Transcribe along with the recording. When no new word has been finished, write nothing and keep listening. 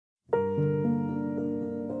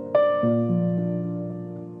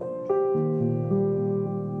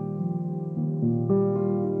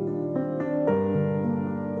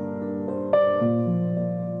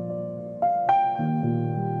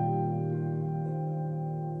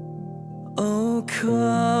Oh,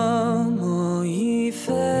 come, all ye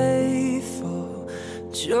faithful,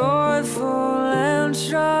 joyful and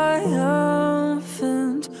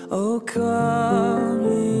triumphant. Oh, come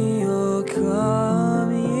ye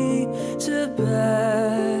to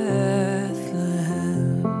Bethlehem.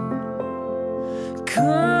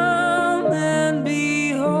 Come and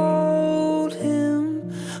behold him,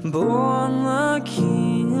 born the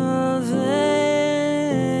King of angels.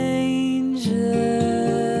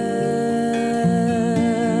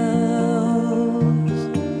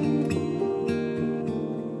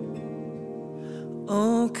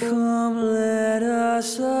 Oh, come, let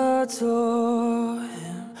us adore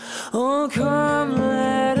him. Oh, come,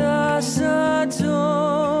 let us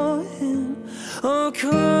adore him. Oh,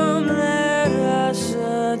 come, let us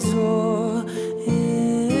adore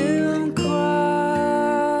him,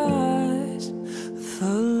 Christ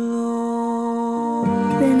the Lord.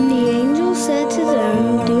 Then the angel said to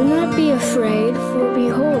them, Do not be afraid, for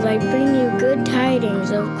behold, I bring you good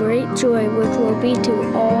tidings of great joy, which will be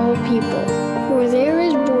to all people. For there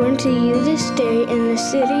is born to you this day in the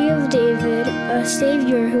city of David a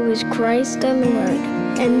Savior, who is Christ the Lord.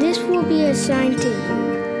 And this will be a sign to you.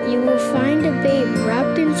 You will find a babe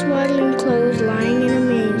wrapped in swaddling clothes lying in a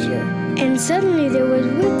manger. And suddenly there was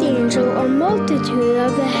with the angel a multitude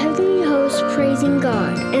of the heavenly hosts praising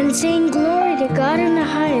God, and saying, Glory to God in the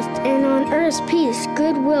highest, and on earth peace,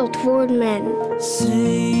 goodwill toward men.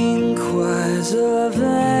 Sing, choirs of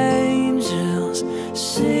angels,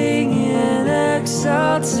 sing in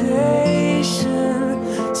exaltation.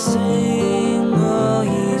 Sing, all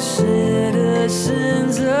ye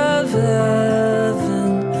citizens of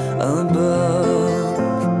heaven above.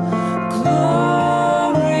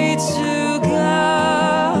 Glory to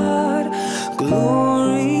God,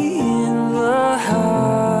 glory in the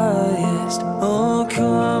highest. Oh,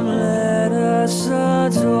 come, let us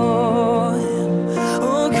adore him.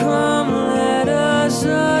 Oh, come, let us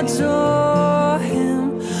adore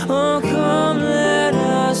him. Oh, come, let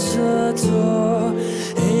us adore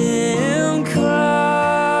him,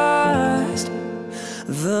 Christ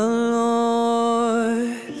the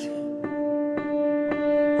Lord.